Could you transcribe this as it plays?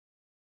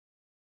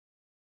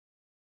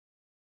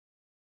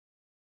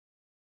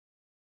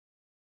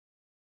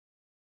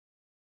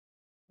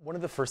One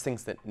of the first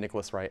things that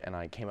Nicholas Wright and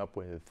I came up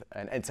with,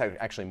 and it's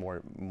actually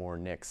more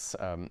Nick's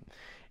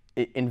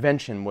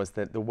invention, was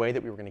that the way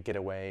that we were going to get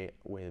away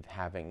with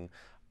having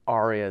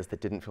arias that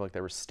didn't feel like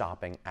they were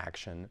stopping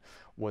action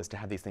was to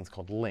have these things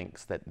called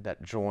links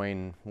that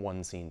join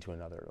one scene to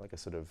another, like a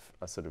sort of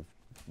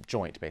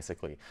joint,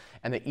 basically,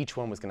 and that each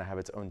one was going to have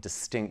its own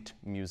distinct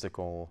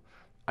musical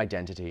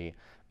identity.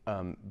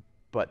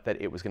 But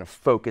that it was going to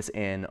focus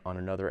in on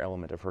another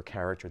element of her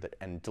character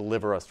and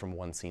deliver us from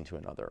one scene to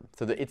another.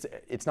 So that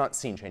it's not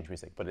scene change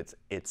music, but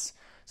it's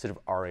sort of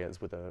arias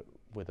with a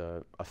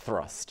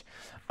thrust.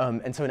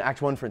 And so in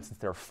Act 1, for instance,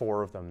 there are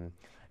 4 of them,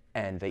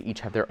 and they each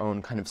have their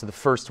own kind of. So the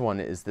first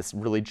one is this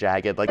really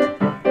jagged, like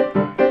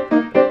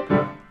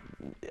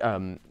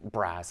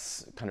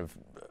brass, kind of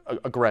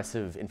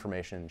aggressive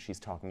information. She's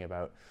talking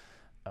about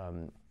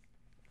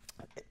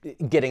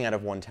getting out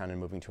of one town and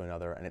moving to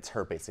another, and it's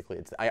her basically.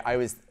 I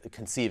was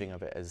conceiving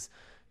of it as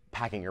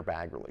packing your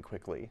bag really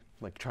quickly,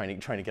 like trying to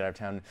get out of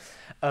town.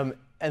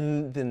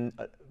 And then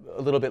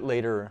a little bit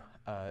later,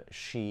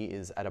 she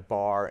is at a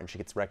bar and she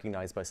gets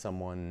recognized by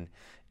someone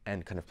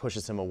and kind of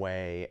pushes him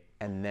away,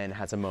 and then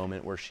has a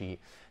moment where she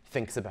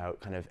thinks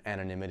about kind of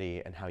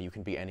anonymity and how you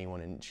can be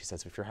anyone. And she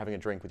says, if you're having a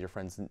drink with your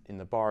friends in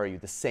the bar, are you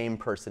the same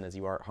person as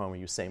you are at home? Are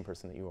you the same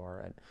person that you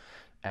are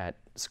at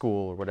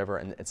school or whatever?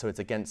 And so it's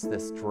against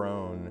this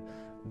drone,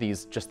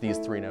 just these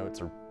 3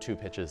 notes or 2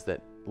 pitches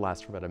that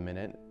last for about a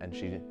minute, and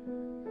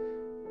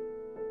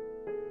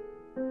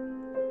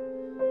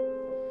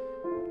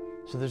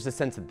so there's a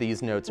sense that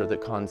these notes are the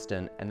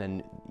constant, and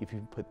then if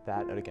you put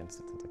that note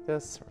against it, it's like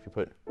this, or if you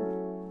put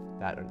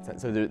that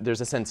note, so there's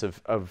a sense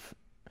of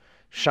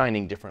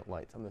shining different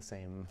lights on the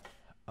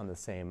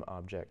same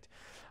object.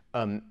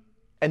 And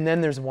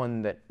then there's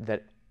one that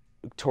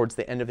towards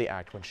the end of the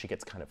act, when she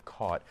gets kind of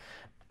caught,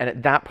 and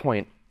at that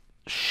point,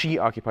 she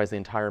occupies the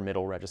entire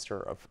middle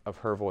register of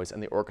her voice,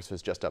 and the orchestra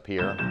is just up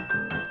here.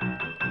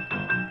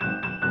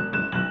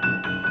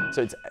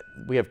 So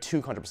we have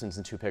 2 contrabasses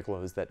and 2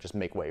 piccolos that just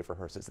make way for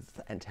her. So it's this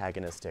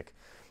antagonistic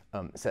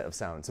set of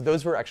sounds. So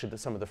those were actually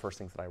some of the first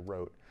things that I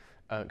wrote,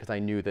 because I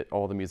knew that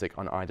all the music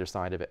on either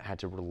side of it had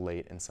to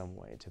relate in some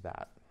way to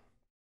that.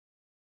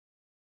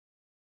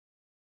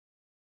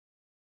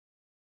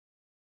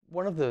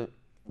 One of the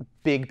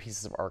big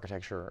pieces of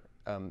architecture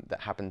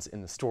that happens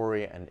in the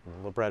story and in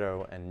the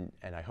libretto and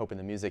I hope in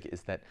the music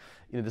is that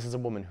this is a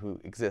woman who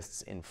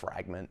exists in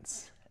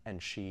fragments, and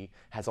she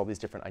has all these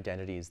different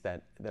identities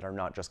that are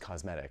not just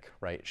cosmetic,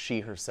 right? She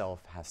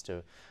herself has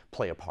to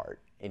play a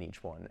part in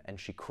each one, and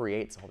she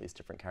creates all these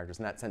different characters.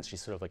 In that sense,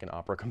 she's sort of like an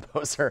opera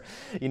composer.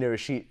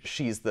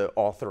 She's the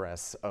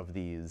authoress of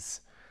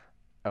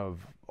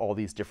all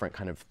these different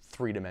kind of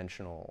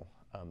 3-dimensional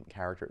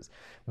characters.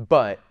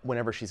 But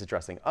whenever she's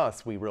addressing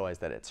us, we realize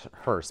that it's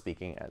her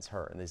speaking as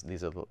her, and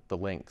these are the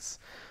links.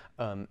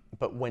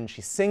 But when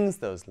she sings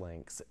those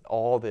links,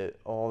 all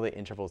the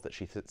intervals that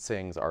she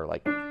sings are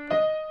like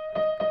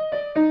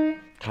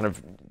kind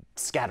of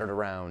scattered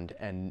around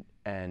and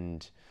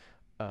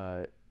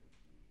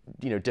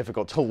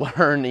difficult to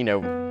learn.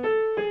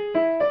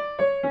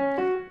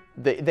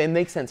 They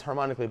make sense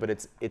harmonically, but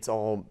it's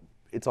all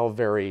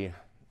very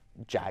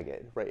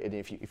jagged, right? And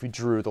if you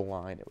drew the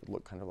line, it would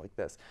look kind of like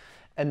this.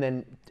 And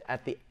then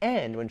at the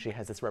end, when she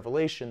has this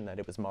revelation that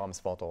it was Mom's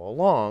fault all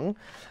along,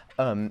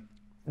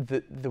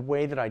 the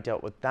way that I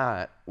dealt with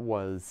that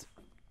was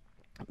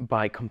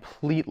by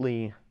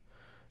completely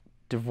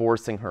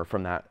divorcing her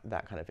from that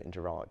kind of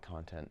intervallic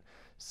content.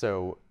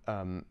 So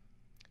at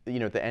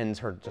the ends,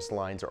 her just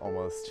lines are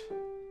almost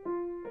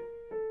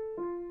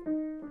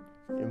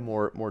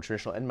more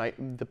traditional.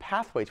 And the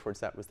pathway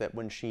towards that was that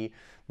when she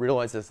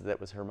realizes that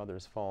was her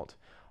mother's fault,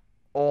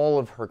 all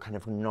of her kind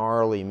of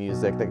gnarly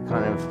music that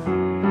kind of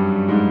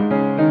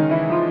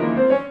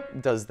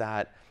does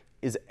that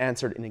is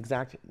answered in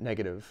exact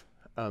negative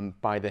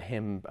by the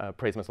hymn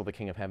Praise Must All the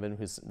King of Heaven,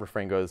 whose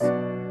refrain goes, in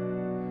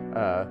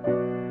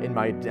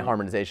my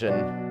harmonization,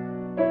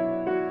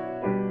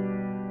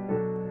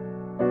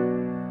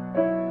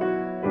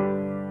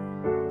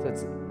 so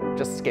it's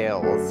just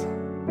scales.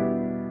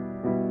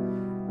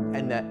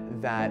 And that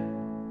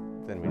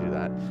then we do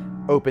that,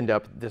 opened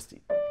up this,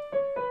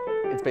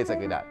 it's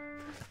basically that,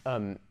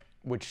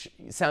 which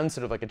sounds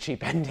sort of like a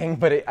cheap ending,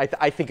 but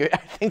I think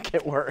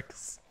it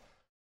works.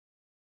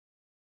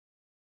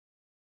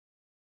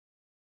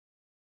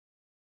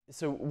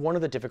 So one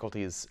of the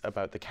difficulties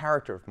about the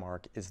character of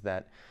Mark is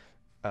that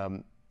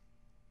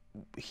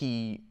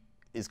he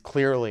is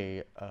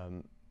clearly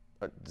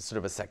sort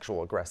of a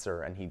sexual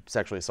aggressor, and he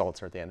sexually assaults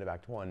her at the end of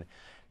Act 1.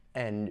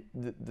 And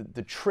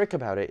the trick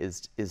about it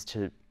is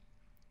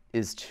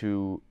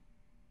to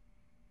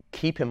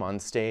keep him on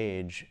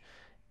stage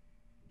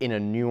in a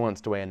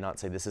nuanced way and not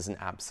say this is an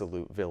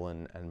absolute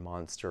villain and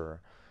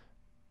monster,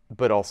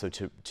 but also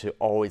to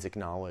always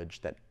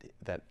acknowledge that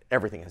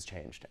everything has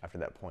changed after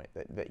that point,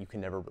 that you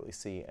can never really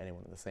see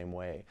anyone in the same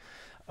way.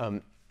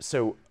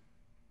 So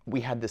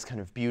we had this kind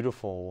of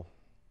beautiful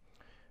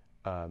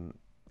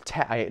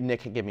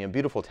Nick gave me a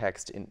beautiful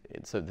text,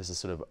 so this is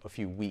sort of a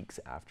few weeks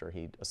after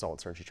he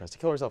assaults her and she tries to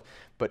kill herself,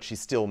 but she's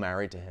still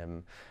married to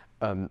him.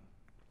 And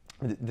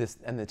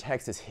the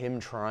text is him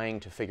trying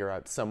to figure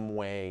out some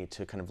way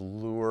to kind of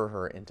lure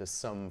her into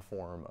some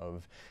form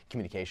of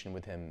communication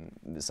with him,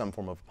 some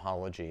form of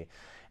apology.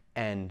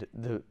 And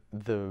the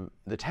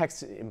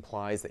text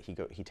implies that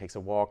he takes a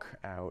walk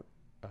out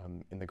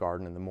in the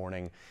garden in the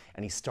morning,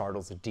 and he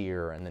startles a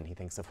deer, and then he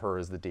thinks of her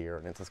as the deer,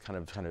 and it's this kind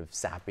of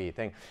sappy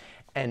thing.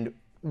 And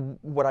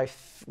what I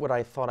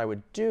thought I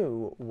would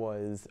do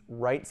was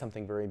write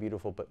something very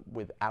beautiful, but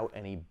without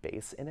any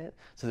bass in it.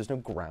 So there's no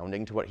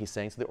grounding to what he's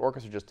saying. So the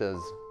orchestra just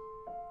does.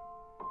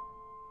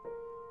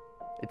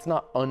 It's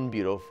not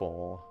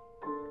unbeautiful,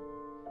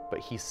 but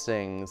he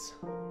sings.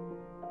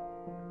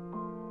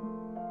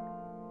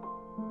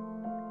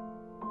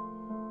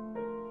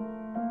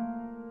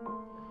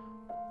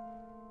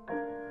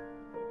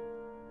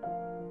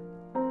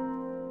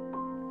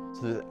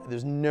 So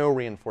there's no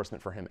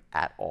reinforcement for him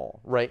at all,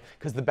 right?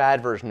 Because the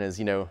bad version is,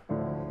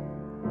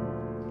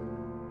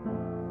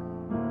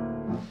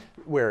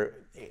 where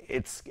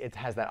it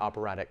has that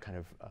operatic kind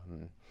of,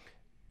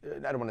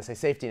 I don't want to say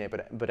safety net,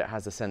 but it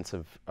has a sense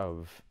of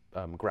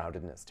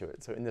groundedness to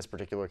it. So in this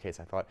particular case,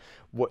 I thought,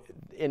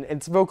 and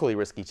it's vocally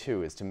risky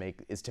too, is to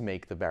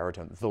make the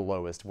baritone the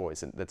lowest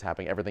voice that's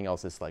happening. Everything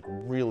else is like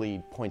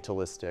really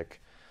pointillistic.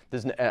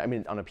 I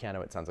mean, on a piano,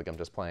 it sounds like I'm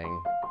just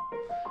playing,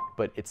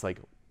 but it's like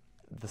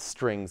the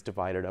strings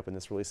divided up in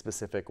this really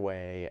specific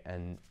way,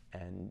 and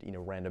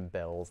random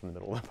bells in the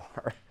middle of the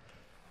bar.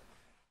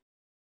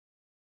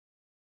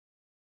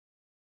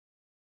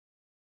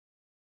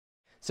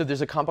 So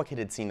there's a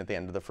complicated scene at the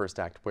end of the first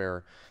act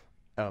where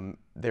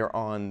they're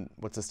on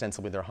what's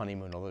ostensibly their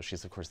honeymoon, although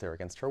she's of course there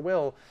against her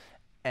will,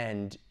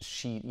 and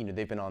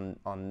they've been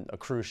on a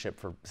cruise ship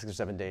for 6 or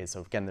 7 days.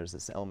 So again, there's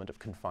this element of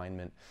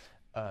confinement.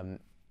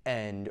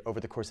 And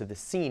over the course of this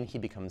scene, he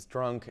becomes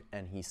drunk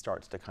and he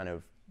starts to kind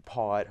of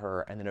paw at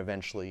her, and then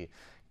eventually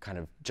kind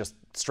of just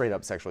straight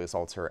up sexually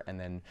assaults her, and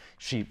then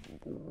she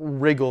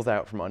wriggles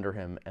out from under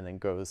him and then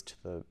goes to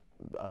the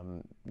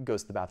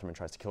bathroom and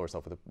tries to kill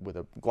herself with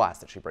a glass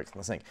that she breaks in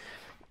the sink.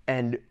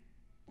 And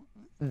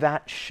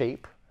that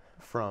shape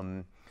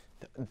from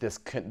this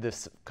kind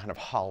of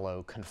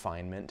hollow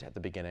confinement at the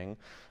beginning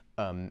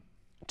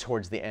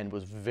towards the end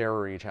was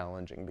very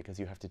challenging, because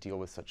you have to deal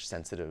with such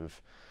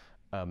sensitive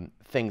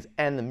things,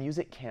 and the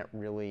music can't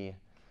really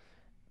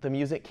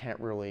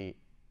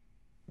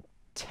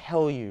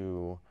tell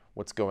you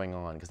what's going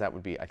on, because that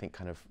would be, I think,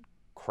 kind of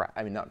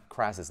not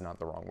crass is not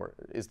the wrong word,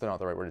 is not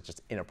the right word, it's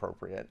just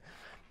inappropriate.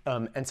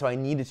 And so I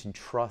needed to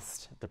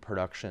trust the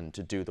production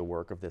to do the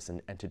work of this,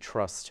 and to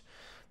trust,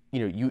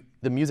 the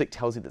music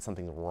tells you that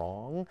something's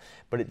wrong,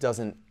 but it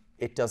doesn't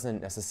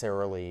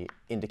necessarily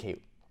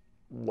indicate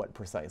what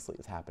precisely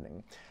is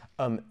happening.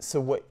 So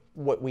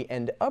what we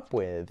end up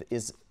with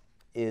is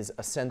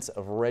a sense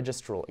of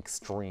registral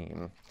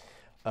extreme,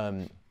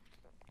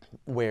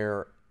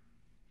 where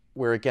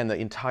again the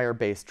entire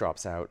bass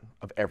drops out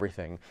of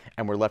everything,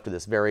 and we're left with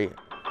this very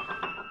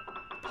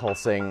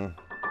pulsing,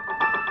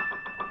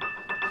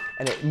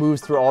 and it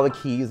moves through all the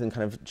keys and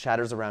kind of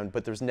chatters around,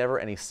 but there's never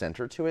any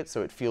center to it,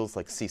 so it feels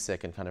like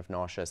seasick and kind of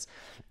nauseous.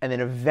 And then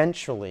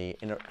eventually,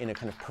 in a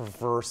kind of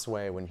perverse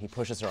way, when he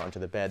pushes her onto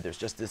the bed, there's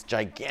just this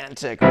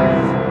gigantic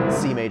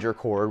C major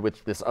chord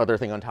with this other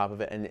thing on top of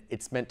it, and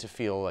it's meant to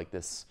feel like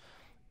this,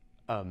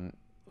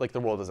 like the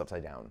world is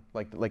upside down,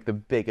 like the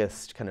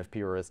biggest kind of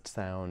purest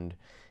sound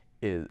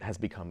has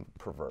become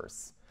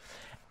perverse.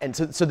 And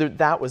so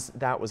that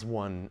was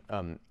one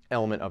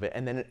element of it.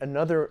 And then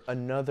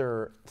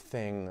another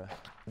thing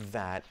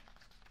that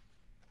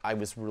I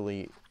was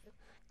really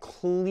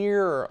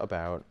clear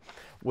about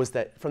was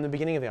that from the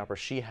beginning of the opera,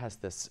 she has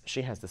this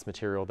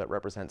material that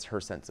represents her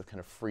sense of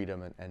kind of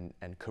freedom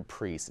and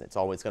caprice, and it's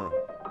always going to.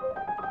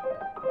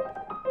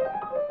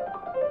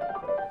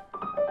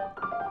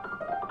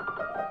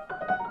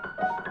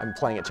 I'm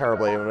playing it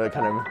terribly. I'm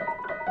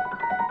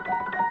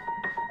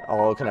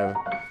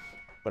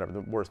whatever,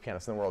 the worst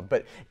pianist in the world,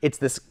 but it's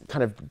this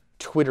kind of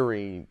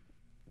twittery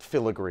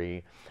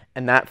filigree,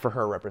 and that for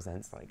her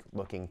represents like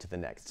looking to the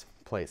next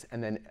place.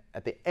 And then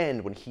at the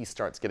end, when he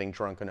starts getting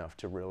drunk enough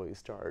to really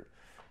start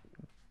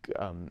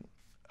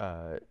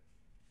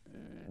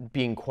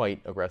being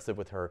quite aggressive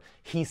with her,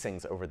 he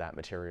sings over that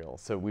material.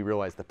 So we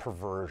realize the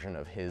perversion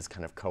of his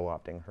kind of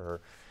co-opting her.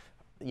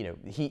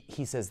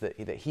 He says that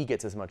he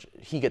gets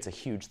a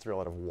huge thrill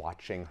out of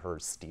watching her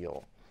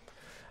steal.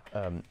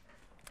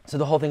 So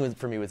the whole thing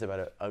for me was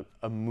about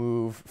a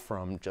move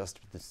from just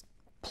this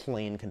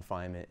plain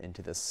confinement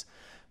into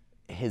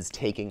his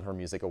taking her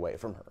music away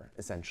from her,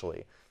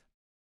 essentially.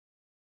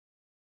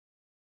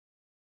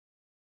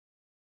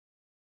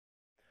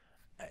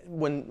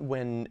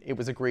 When it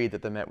was agreed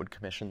that the Met would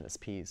commission this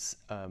piece,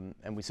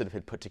 and we sort of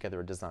had put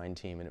together a design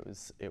team, and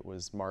it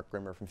was Mark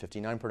Grimmer from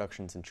 59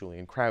 Productions and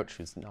Julian Crouch,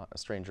 who's not a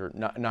stranger,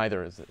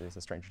 neither is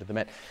a stranger to the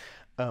Met.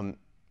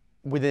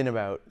 Within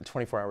about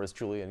 24 hours,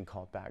 Julian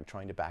called back,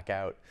 trying to back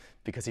out,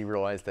 because he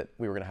realized that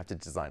we were going to have to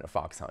design a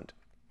fox hunt.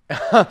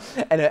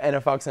 and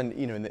a fox hunt,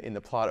 you know, in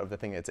the plot of the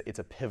thing, it's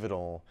a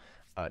pivotal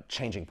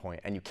changing point,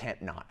 and you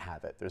can't not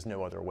have it. There's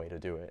no other way to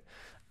do it,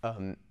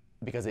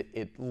 because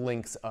it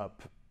links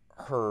up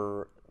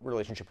her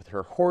relationship with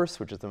her horse,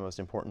 which is the most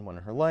important one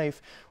in her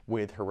life,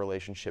 with her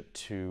relationship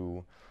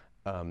to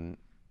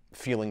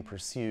feeling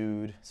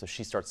pursued. So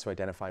she starts to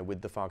identify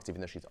with the fox,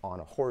 even though she's on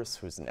a horse,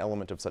 who's an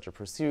element of such a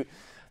pursuit,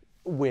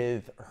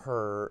 with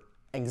her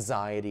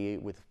anxiety,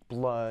 with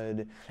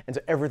blood, and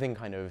so everything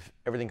kind of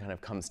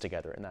comes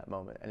together in that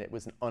moment, and it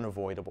was an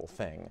unavoidable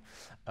thing.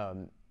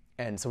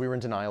 And so we were in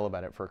denial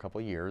about it for a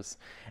couple of years,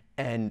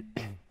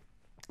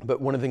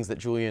 but one of the things that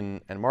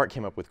Julian and Mark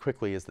came up with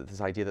quickly is that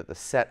this idea that the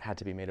set had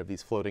to be made of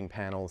these floating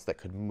panels that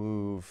could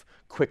move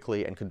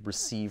quickly and could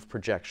receive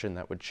projection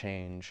that would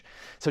change.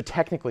 So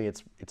technically,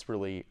 it's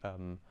really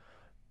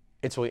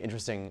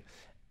interesting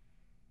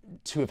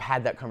to have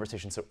had that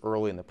conversation so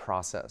early in the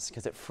process,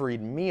 because it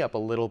freed me up a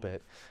little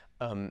bit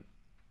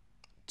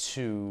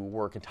to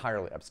work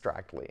entirely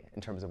abstractly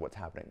in terms of what's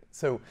happening.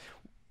 So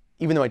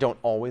even though I don't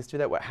always do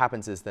that, what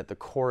happens is that the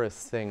chorus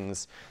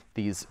sings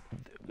these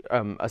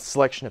a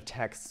selection of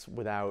texts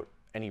without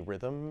any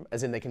rhythm,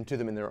 as in they can do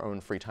them in their own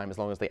free time as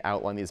long as they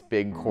outline these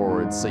big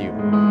chords. So you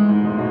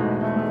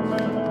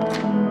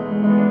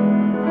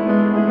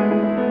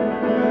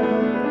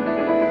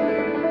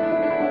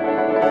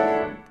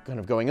kind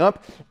of going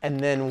up, and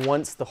then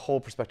once the whole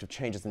perspective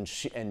changes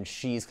and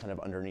she's kind of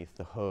underneath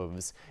the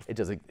hooves, it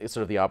does it's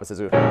sort of the opposite.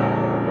 So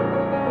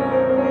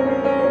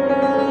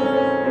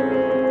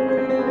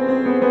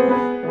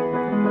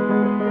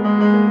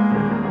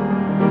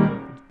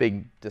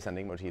big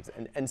descending motifs,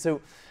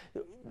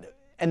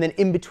 and then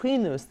in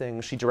between those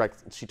things, she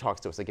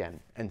talks to us again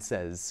and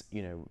says,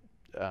 you know,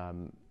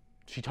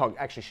 she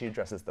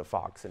addresses the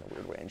fox in a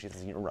weird way, and she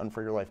says, you know, run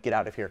for your life, get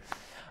out of here.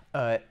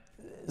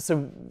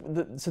 So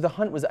the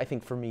hunt was, I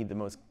think, for me,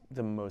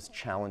 the most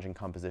challenging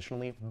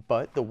compositionally.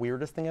 But the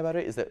weirdest thing about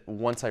it is that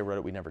once I wrote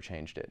it, we never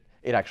changed it.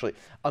 It actually,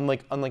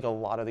 unlike a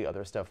lot of the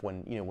other stuff,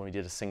 when we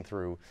did a sing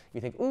through,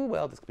 you think, oh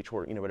well, this could be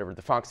short, you know, whatever.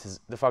 The fox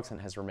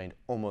hunt has remained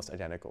almost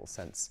identical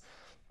since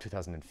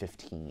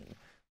 2015.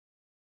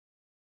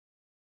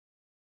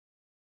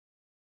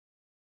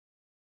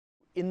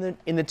 In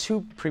the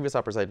two previous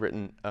operas I'd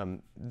written,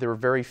 there were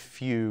very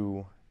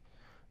few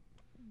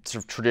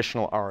sort of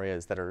traditional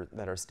arias that are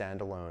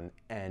standalone,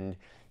 and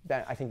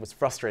that I think was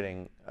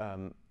frustrating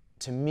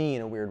to me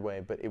in a weird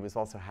way. But it was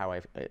also how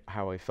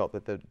I felt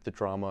that the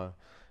drama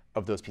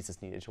of those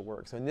pieces needed to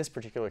work. So in this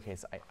particular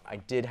case, I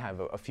did have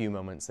a few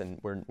moments, and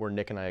where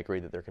Nick and I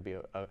agreed that there could be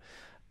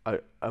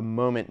a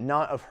moment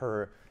not of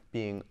her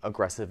being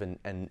aggressive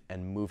and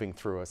moving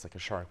through us like a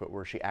shark, but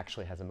where she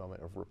actually has a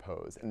moment of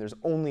repose. And there's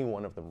only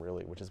one of them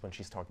really, which is when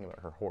she's talking about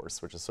her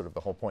horse, which is sort of the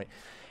whole point.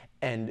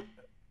 And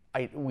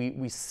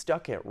we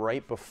stuck it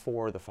right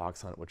before the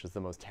fox hunt, which is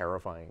the most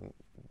terrifying,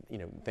 you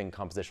know, thing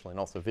compositionally and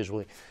also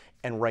visually,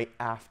 and right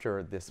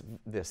after this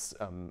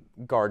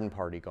garden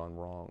party gone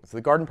wrong. So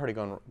the garden party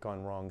gone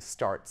wrong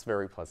starts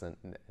very pleasant,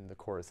 and the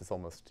chorus is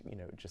almost, you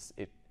know, just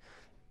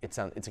it's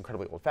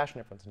incredibly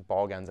old-fashioned. Everyone's in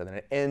ball gowns, and then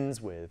it ends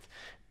with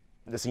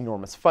this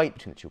enormous fight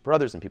between the two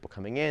brothers and people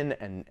coming in,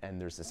 and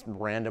there's this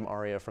random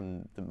aria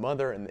from the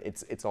mother, and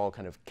it's all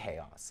kind of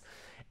chaos.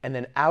 And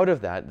then out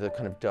of that, the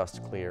kind of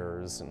dust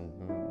clears, and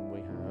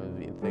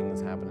we have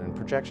things happen, and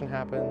projection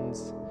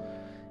happens.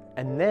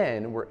 And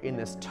then we're in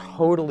this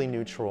totally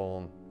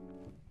neutral,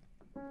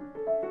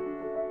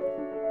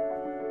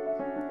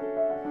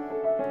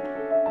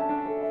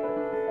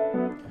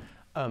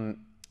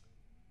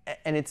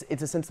 and it's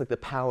a sense like the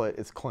palette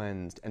is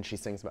cleansed, and she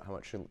sings about how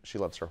much she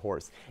loves her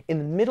horse. In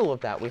the middle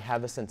of that, we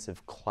have a sense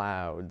of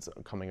clouds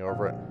coming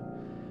over it.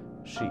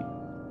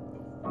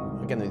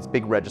 Again, these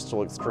big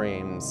registral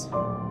extremes,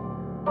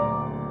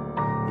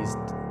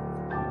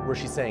 where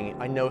she's saying,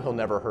 I know he'll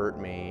never hurt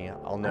me,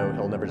 I'll know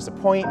he'll never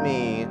disappoint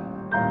me.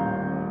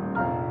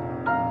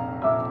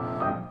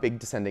 Big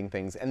descending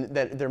things, and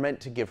that they're meant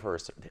to give her a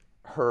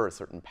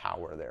certain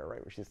power there,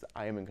 right? Where she's,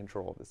 I am in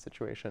control of this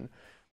situation.